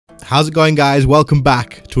How's it going, guys? Welcome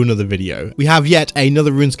back to another video. We have yet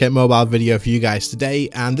another RuneScape Mobile video for you guys today,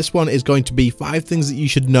 and this one is going to be 5 things that you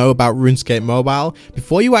should know about RuneScape Mobile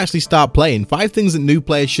before you actually start playing. 5 things that new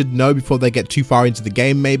players should know before they get too far into the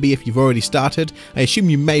game. Maybe if you've already started, I assume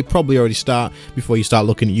you may probably already start before you start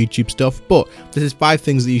looking at YouTube stuff, but this is 5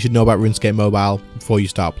 things that you should know about RuneScape Mobile before you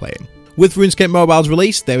start playing. With RuneScape Mobile's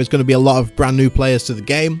release, there is going to be a lot of brand new players to the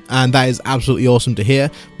game, and that is absolutely awesome to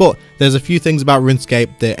hear. But there's a few things about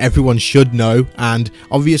RuneScape that everyone should know, and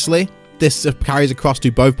obviously this carries across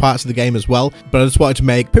to both parts of the game as well, but I just wanted to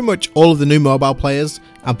make pretty much all of the new mobile players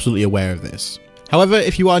absolutely aware of this. However,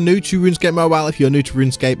 if you are new to RuneScape Mobile, if you're new to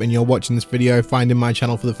RuneScape and you're watching this video finding my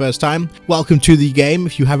channel for the first time, welcome to the game.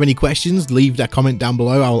 If you have any questions, leave a comment down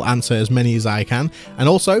below. I will answer as many as I can. And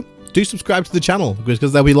also, do subscribe to the channel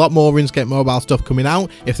because there'll be a lot more RuneScape Mobile stuff coming out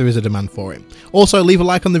if there is a demand for it. Also, leave a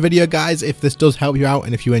like on the video, guys, if this does help you out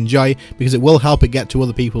and if you enjoy, because it will help it get to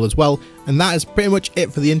other people as well. And that is pretty much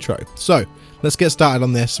it for the intro. So let's get started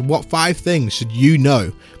on this. What 5 things should you know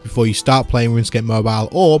before you start playing RuneScape Mobile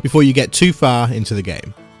or before you get too far into the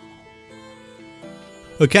game?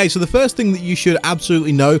 Okay, so the first thing that you should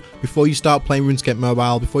absolutely know before you start playing RuneScape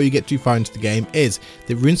Mobile, before you get too far into the game, is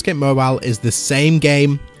that RuneScape Mobile is the same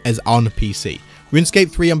game as on PC. RuneScape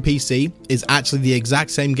 3 on PC is actually the exact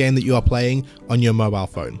same game that you are playing on your mobile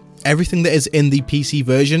phone. Everything that is in the PC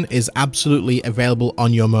version is absolutely available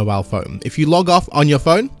on your mobile phone. If you log off on your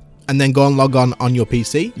phone and then go and log on your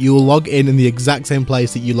PC, you will log in the exact same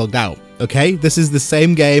place that you logged out. Okay, this is the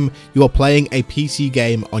same game. You are playing a PC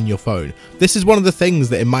game on your phone. This is one of the things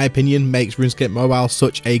that, in my opinion, makes RuneScape Mobile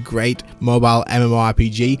such a great mobile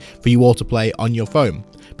MMORPG for you all to play on your phone,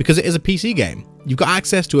 because it is a PC game. You've got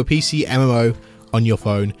access to a PC MMO on your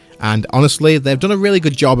phone, and honestly, they've done a really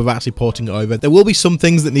good job of actually porting it over. There will be some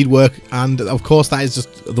things that need work, and of course that is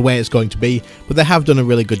just the way it's going to be, but they have done a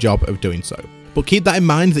really good job of doing so. But keep that in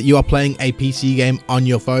mind that you are playing a PC game on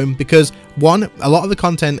your phone, because one, a lot of the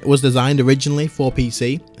content was designed originally for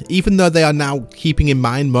PC, even though they are now keeping in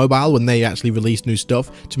mind mobile when they actually release new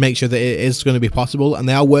stuff to make sure that it is going to be possible, and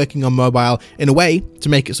they are working on mobile in a way to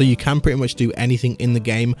make it so you can pretty much do anything in the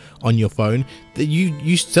game on your phone that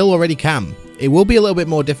you still already can. It will be a little bit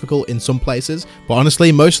more difficult in some places, but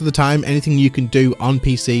honestly, most of the time, anything you can do on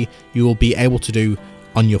PC, you will be able to do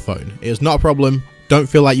on your phone. It is not a problem. Don't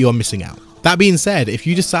feel like you are missing out. That being said, if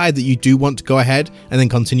you decide that you do want to go ahead and then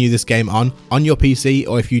continue this game on your PC,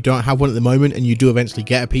 or if you don't have one at the moment and you do eventually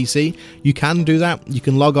get a PC, you can do that. You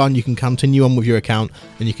can log on, you can continue on with your account,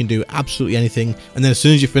 and you can do absolutely anything. And then as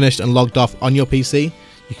soon as you're finished and logged off on your PC,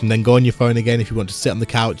 you can then go on your phone again if you want to sit on the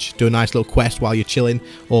couch, do a nice little quest while you're chilling,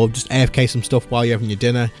 or just AFK some stuff while you're having your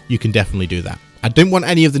dinner. You can definitely do that. I didn't want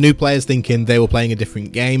any of the new players thinking they were playing a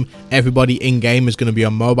different game. Everybody in-game is going to be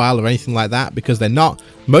on mobile or anything like that, because they're not.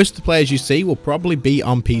 Most of the players you see will probably be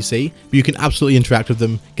on PC, but you can absolutely interact with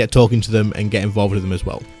them, get talking to them, and get involved with them as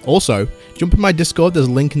well. Also, jump in my Discord. There's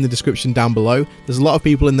a link in the description down below. There's a lot of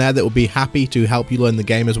people in there that will be happy to help you learn the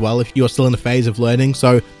game as well if you're still in a phase of learning,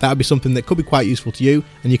 so that would be something that could be quite useful to you,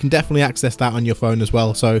 and you can definitely access that on your phone as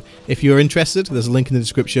well. So if you're interested, there's a link in the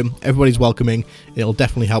description. Everybody's welcoming. It'll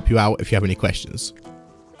definitely help you out if you have any questions.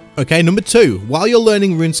 Okay, number 2, while you're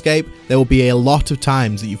learning RuneScape, there will be a lot of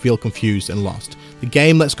times that you feel confused and lost. The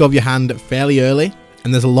game lets go of your hand fairly early,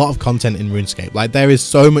 and there's a lot of content in RuneScape. Like, there is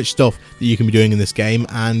so much stuff that you can be doing in this game,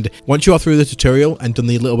 and once you are through the tutorial and done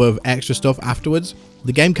the little bit of extra stuff afterwards,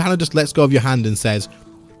 the game kind of just lets go of your hand and says,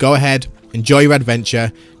 go ahead, enjoy your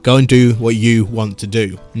adventure, go and do what you want to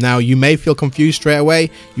do. Now, you may feel confused straight away,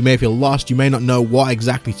 you may feel lost, you may not know what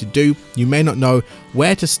exactly to do, you may not know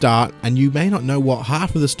where to start, and you may not know what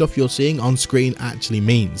half of the stuff you're seeing on screen actually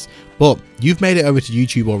means. But you've made it over to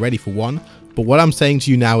YouTube already, for one. But what I'm saying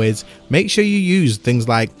to you now is, make sure you use things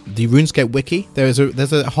like the RuneScape Wiki. There's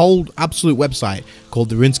a whole absolute website called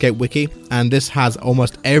the RuneScape Wiki, and this has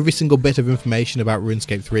almost every single bit of information about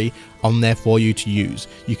RuneScape 3 on there for you to use.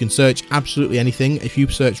 You can search absolutely anything. If you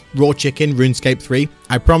search raw chicken RuneScape 3,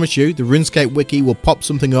 I promise you the RuneScape Wiki will pop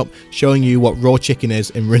something up showing you what raw chicken is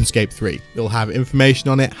in RuneScape 3. It'll have information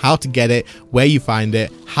on it, how to get it, where you find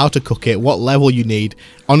it, how to cook it, what level you need.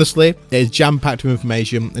 Honestly, it is jam-packed with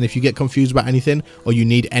information, and if you get confused about anything or you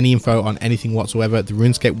need any info on anything whatsoever, the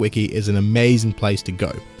RuneScape Wiki is an amazing place to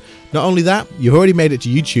go. Not only that, you've already made it to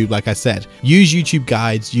YouTube, like I said. Use YouTube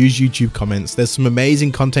guides, use YouTube comments. There's some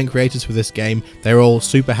amazing content creators for this game. They're all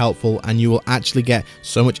super helpful, and you will actually get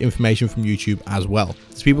so much information from YouTube as well.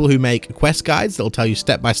 There's people who make quest guides that will tell you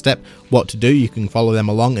step by step what to do. You can follow them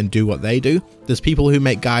along and do what they do. There's people who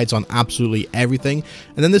make guides on absolutely everything,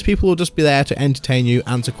 and then there's people who will just be there to entertain you,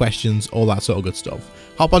 answer questions, all that sort of good stuff.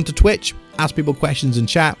 Hop onto Twitch, ask people questions in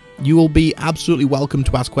chat, you will be absolutely welcome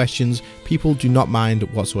to ask questions. People do not mind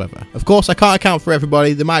whatsoever. Of course, I can't account for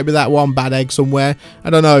everybody. There might be that one bad egg somewhere. I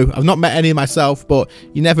don't know. I've not met any myself, but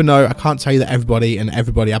you never know. I can't tell you that everybody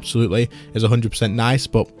absolutely is 100% nice,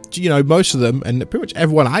 but you know, most of them and pretty much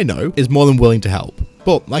everyone I know is more than willing to help.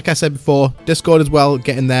 But like I said before, Discord as well,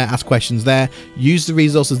 get in there, ask questions there, use the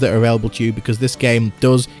resources that are available to you, because this game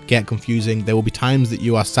does get confusing. There will be times that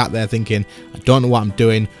you are sat there thinking, I don't know what I'm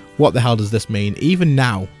doing. What the hell does this mean? Even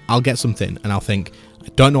now, I'll get something and I'll think, I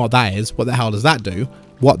don't know what that is. What the hell does that do?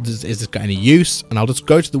 Is this got any use? And I'll just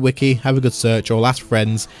go to the wiki, have a good search, or I'll ask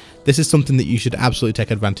friends. This is something that you should absolutely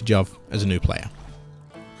take advantage of as a new player.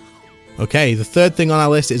 Okay, the third thing on our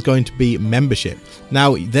list is going to be membership.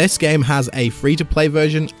 Now, this game has a free-to-play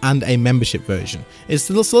version and a membership version. It's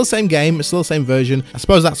still the same game, it's still the same version. I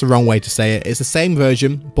suppose that's the wrong way to say it. It's the same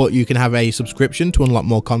version, but you can have a subscription to unlock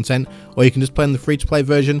more content, or you can just play in the free-to-play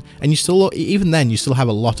version, and you still, even then, you still have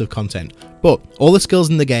a lot of content. But all the skills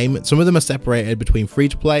in the game, some of them are separated between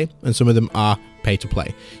free-to-play, and some of them are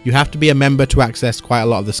pay-to-play. You have to be a member to access quite a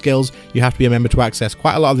lot of the skills, you have to be a member to access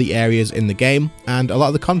quite a lot of the areas in the game, and a lot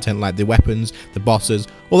of the content like the weapons, the bosses,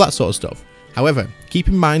 all that sort of stuff. However, keep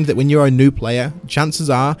in mind that when you're a new player, chances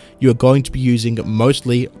are you're going to be using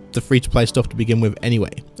mostly the free-to-play stuff to begin with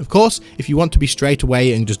anyway. Of course, if you want to be straight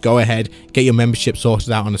away and just go ahead, get your membership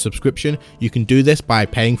sorted out on a subscription, you can do this by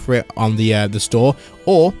paying for it on the store,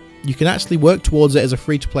 or you can actually work towards it as a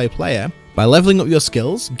free-to-play player by leveling up your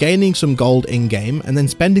skills, gaining some gold in-game, and then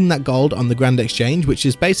spending that gold on the Grand Exchange, which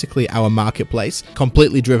is basically our marketplace,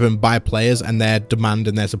 completely driven by players and their demand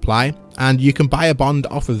and their supply, and you can buy a bond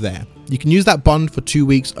off of there. You can use that bond for 2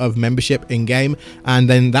 weeks of membership in-game, and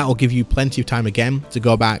then that will give you plenty of time again to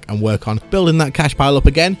go back and work on building that cash pile up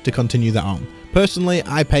again to continue that on. Personally,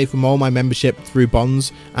 I pay for all my membership through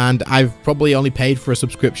bonds, and I've probably only paid for a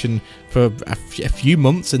subscription for a few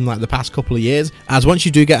months in like the past couple of years, as once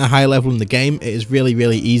you do get a higher level in the game, it is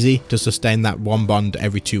really easy to sustain that one bond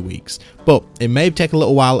every 2 weeks. But it may take a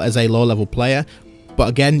little while as a low level player. But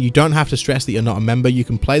again, you don't have to stress that you're not a member. You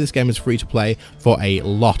can play this game as free to play for a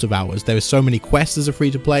lot of hours. There are so many quests as a free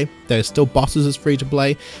to play. There are still bosses as free to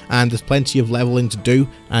play, and there's plenty of leveling to do,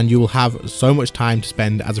 and you will have so much time to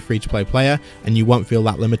spend as a free to play player, and you won't feel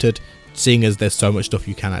that limited, seeing as there's so much stuff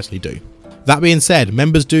you can actually do. That being said,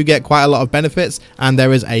 members do get quite a lot of benefits, and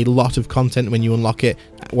there is a lot of content when you unlock it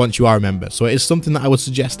once you are a member. So it is something that I would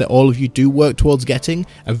suggest that all of you do work towards getting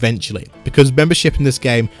eventually, because membership in this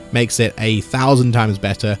game makes it 1,000 times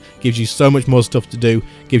better, gives you so much more stuff to do,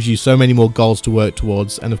 gives you so many more goals to work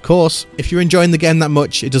towards, and of course, if you're enjoying the game that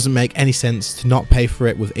much, it doesn't make any sense to not pay for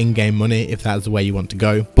it with in-game money if that's the way you want to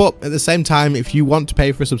go. But at the same time, if you want to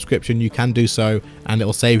pay for a subscription, you can do so, and it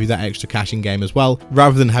will save you that extra cash in game as well,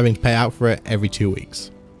 rather than having to pay out for it every 2 weeks.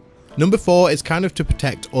 Number 4 is kind of to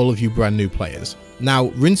protect all of you brand new players. Now,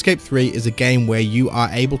 RuneScape 3 is a game where you are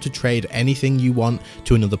able to trade anything you want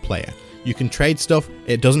to another player. You can trade stuff,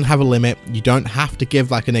 it doesn't have a limit, you don't have to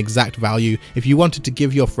give like an exact value. If you wanted to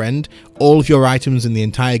give your friend all of your items in the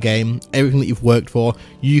entire game, everything that you've worked for,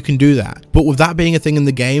 you can do that. But with that being a thing in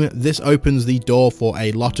the game, this opens the door for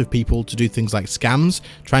a lot of people to do things like scams,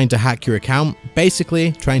 trying to hack your account,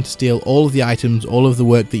 basically trying to steal all of the items, all of the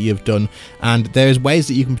work that you've done, and there's ways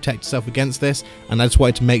that you can protect yourself against this, and I just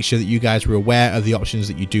wanted to make sure that you guys were aware of the options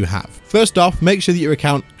that you do have. First off, make sure that your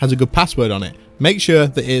account has a good password on it. Make sure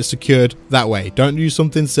that it is secured that way. Don't use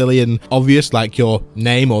something silly and obvious like your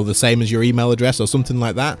name or the same as your email address or something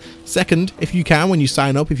like that. Second, if you can, when you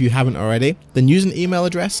sign up, if you haven't already, then use an email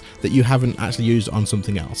address that you haven't actually used on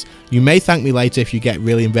something else. You may thank me later if you get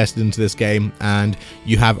really invested into this game and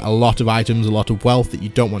you have a lot of items, a lot of wealth that you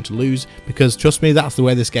don't want to lose, because trust me, that's the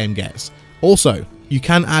way this game gets. Also, you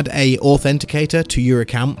can add a authenticator to your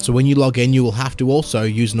account, so when you log in you will have to also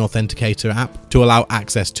use an authenticator app to allow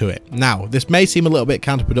access to it. Now, this may seem a little bit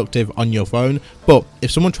counterproductive on your phone, but if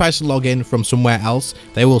someone tries to log in from somewhere else,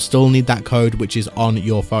 they will still need that code which is on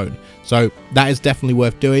your phone. So that is definitely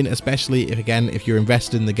worth doing, especially if you're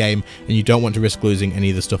invested in the game and you don't want to risk losing any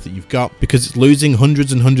of the stuff that you've got, because losing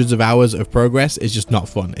hundreds and hundreds of hours of progress is just not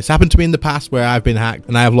fun. It's happened to me in the past where I've been hacked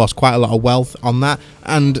and I have lost quite a lot of wealth on that,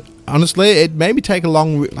 and honestly, it made me take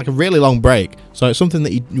a really long break. So it's something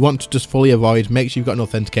that you want to just fully avoid. Make sure you've got an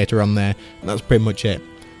authenticator on there, and that's pretty much it.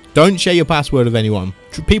 Don't share your password with anyone.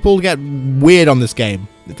 People get weird on this game.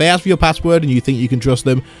 If they ask for your password and you think you can trust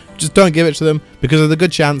them, just don't give it to them, because there's a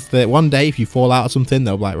good chance that one day if you fall out of something,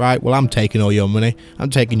 they'll be like, right, well, I'm taking all your money, I'm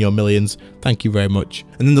taking your millions, thank you very much.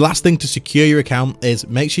 And then the last thing to secure your account is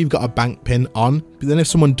make sure you've got a bank pin on. But then if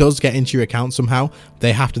someone does get into your account somehow,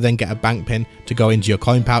 they have to then get a bank pin to go into your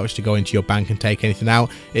coin pouch, to go into your bank and take anything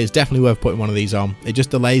out. It's definitely worth putting one of these on. It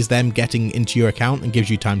just delays them getting into your account and gives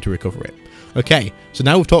you time to recover it. Okay, so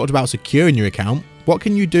now we've talked about securing your account. What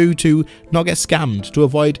can you do to not get scammed, to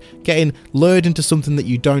avoid getting lured into something that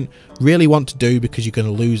you don't really want to do because you're going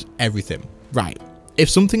to lose everything? Right. If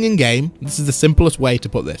something in game, this is the simplest way to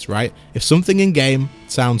put this, right? If something in game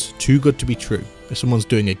sounds too good to be true, if someone's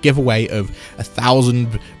doing a giveaway of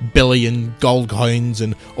 1,000 billion gold coins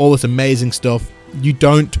and all this amazing stuff, you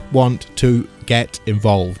don't want to get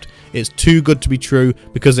involved. It's too good to be true,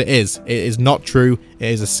 because it is. It is not true. It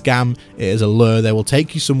is a scam. It is a lure. They will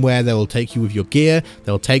take you somewhere. They will take you with your gear.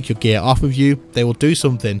 They'll take your gear off of you. They will do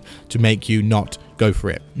something to make you not go for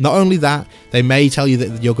it. Not only that, they may tell you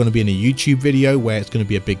that you're going to be in a YouTube video where it's going to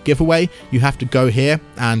be a big giveaway. You have to go here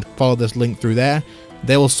and follow this link through there.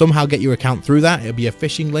 They will somehow get your account through that. It'll be a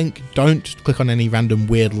phishing link. Don't click on any random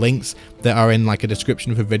weird links that are in like a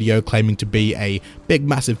description of a video claiming to be a big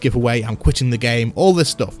massive giveaway. I'm quitting the game, all this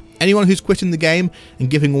stuff. Anyone who's quitting the game and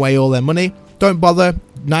giving away all their money, don't bother.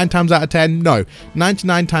 9 times out of 10, no.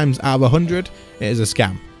 99 times out of 100, it is a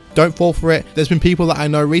scam. Don't fall for it. There's been people that I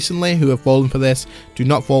know recently who have fallen for this. Do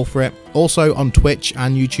not fall for it. Also on Twitch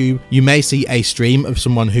and YouTube, you may see a stream of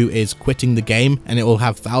someone who is quitting the game and it will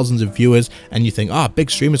have thousands of viewers, and you think, oh,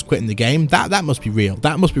 big streamer's quitting the game. That must be real.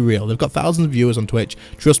 That must be real. They've got thousands of viewers on Twitch.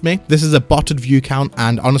 Trust me, this is a botted view count,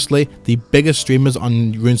 and honestly, the biggest streamers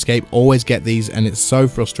on RuneScape always get these, and it's so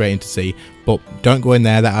frustrating to see. But don't go in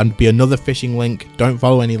there. That would be another phishing link. Don't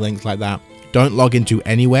follow any links like that. Don't log into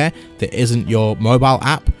anywhere that isn't your mobile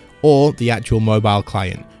app or the actual mobile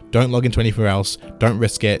client. Don't log into anything else. Don't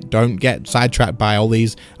risk it. Don't get sidetracked by all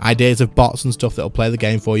these ideas of bots and stuff that will play the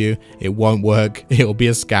game for you. It won't work. It will be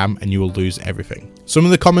a scam and you will lose everything. Some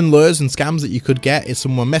of the common lures and scams that you could get is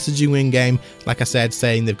someone messaging you in game, like I said,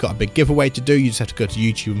 saying they've got a big giveaway to do. You just have to go to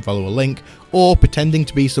YouTube and follow a link, or pretending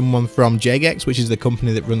to be someone from Jagex, which is the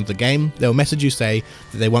company that runs the game. They'll message you, say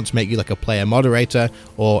that they want to make you like a player moderator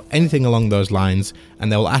or anything along those lines, and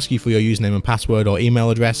they'll ask you for your username and password or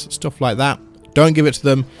email address, stuff like that. Don't give it to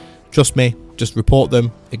them. Trust me, just report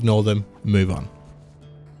them, ignore them, move on.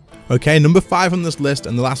 Okay, number 5 on this list,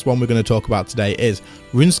 and the last one we're going to talk about today, is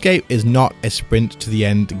RuneScape is not a sprint to the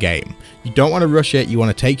end game. You don't want to rush it, you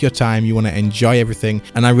want to take your time, you want to enjoy everything,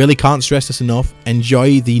 and I really can't stress this enough.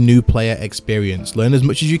 Enjoy the new player experience. Learn as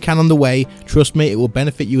much as you can on the way. Trust me, it will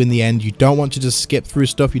benefit you in the end. You don't want to just skip through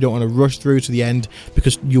stuff, you don't want to rush through to the end,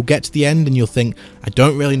 because you'll get to the end and you'll think, I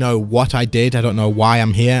don't really know what I did, I don't know why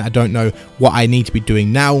I'm here, I don't know what I need to be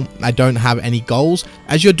doing now, I don't have any goals.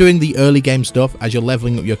 As you're doing the early game stuff, as you're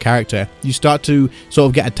leveling up your character, you start to sort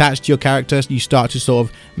of get attached to your character, you start to sort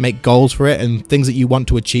of make goals for it and things that you want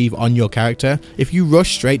to achieve on your character. If you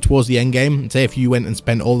rush straight towards the end game, say if you went and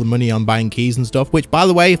spent all the money on buying keys and stuff, which by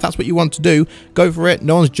the way, if that's what you want to do, go for it,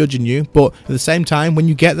 no one's judging you, but at the same time, when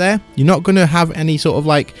you get there, you're not going to have any sort of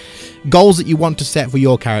like goals that you want to set for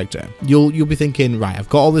your character. You'll be thinking, right, I've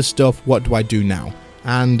got all this stuff, what do I do now?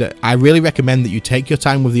 And I really recommend that you take your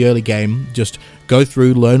time with the early game, just go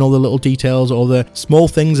through, learn all the little details, all the small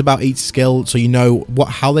things about each skill so you know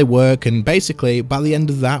how they work, and basically by the end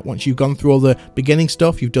of that, once you've gone through all the beginning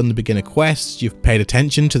stuff, you've done the beginner quests, you've paid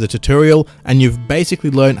attention to the tutorial, and you've basically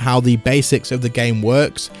learned how the basics of the game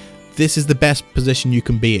works, this is the best position you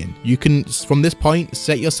can be in. You can, from this point,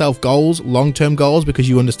 set yourself goals, long-term goals, because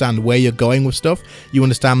you understand where you're going with stuff. You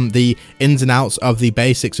understand the ins and outs of the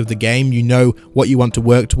basics of the game. You know what you want to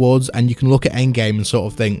work towards, and you can look at endgame and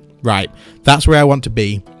sort of think, right, that's where I want to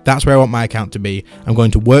be. That's where I want my account to be. I'm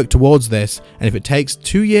going to work towards this. And if it takes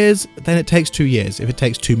 2 years, then it takes 2 years. If it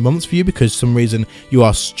takes 2 months for you because for some reason you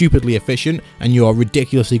are stupidly efficient and you are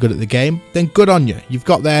ridiculously good at the game, then good on you. You've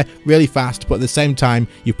got there really fast, but at the same time,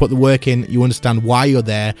 you've put the work in, you understand why you're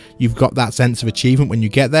there, you've got that sense of achievement when you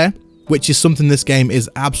get there, which is something this game is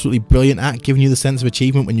absolutely brilliant at, giving you the sense of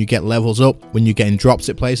achievement when you get levels up, when you get in drops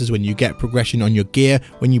at places, when you get progression on your gear,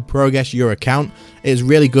 when you progress your account. It is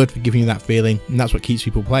really good for giving you that feeling, and that's what keeps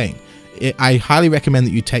people playing. I highly recommend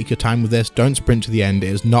that you take your time with this. Don't sprint to the end. It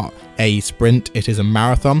is not a sprint, it is a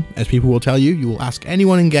marathon, as people will tell you. You will ask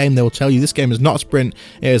anyone in game, they will tell you this game is not a sprint,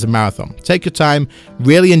 it is a marathon. Take your time,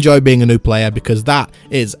 really enjoy being a new player, because that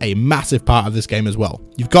is a massive part of this game as well.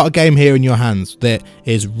 You've got a game here in your hands that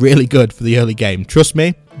is really good for the early game. Trust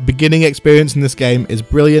me, beginning experience in this game is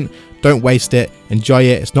brilliant. Don't waste it, enjoy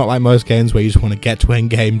it. It's not like most games where you just want to get to end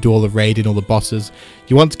game, do all the raiding, all the bosses.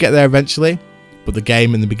 You want to get there eventually, but the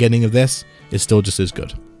game in the beginning of this is still just as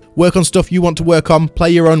good. Work on stuff you want to work on, play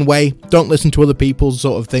your own way, don't listen to other people's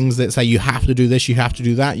sort of things that say you have to do this, you have to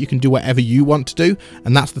do that. You can do whatever you want to do,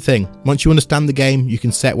 and that's the thing. Once you understand the game, you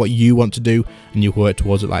can set what you want to do, and you work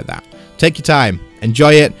towards it like that. Take your time,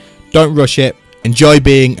 enjoy it, don't rush it, enjoy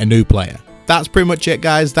being a new player. That's pretty much it,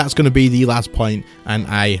 guys. That's going to be the last point, and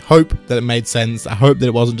I hope that it made sense. I hope that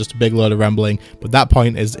it wasn't just a big load of rambling, but that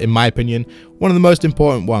point is, in my opinion, one of the most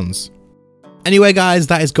important ones. Anyway, guys,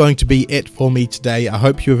 that is going to be it for me today. I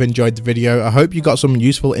hope you have enjoyed the video. I hope you got some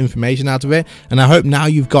useful information out of it, and I hope now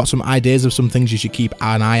you've got some ideas of some things you should keep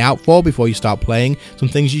an eye out for before you start playing, some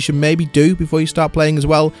things you should maybe do before you start playing as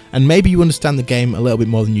well, and maybe you understand the game a little bit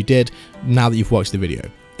more than you did now that you've watched the video.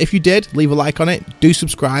 If you did, leave a like on it. Do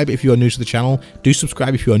subscribe if you are new to the channel. Do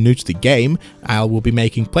subscribe if you are new to the game. I will be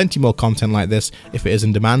making plenty more content like this if it is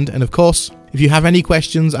in demand. And of course, if you have any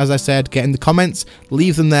questions, as I said, get in the comments.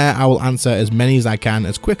 Leave them there. I will answer as many as I can,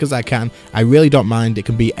 as quick as I can. I really don't mind. It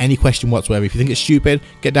can be any question whatsoever. If you think it's stupid,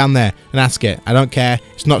 get down there and ask it. I don't care.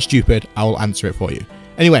 It's not stupid. I will answer it for you.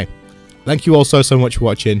 Anyway, thank you all so much for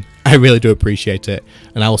watching. I really do appreciate it.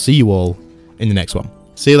 And I will see you all in the next one.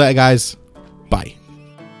 See you later, guys. Bye.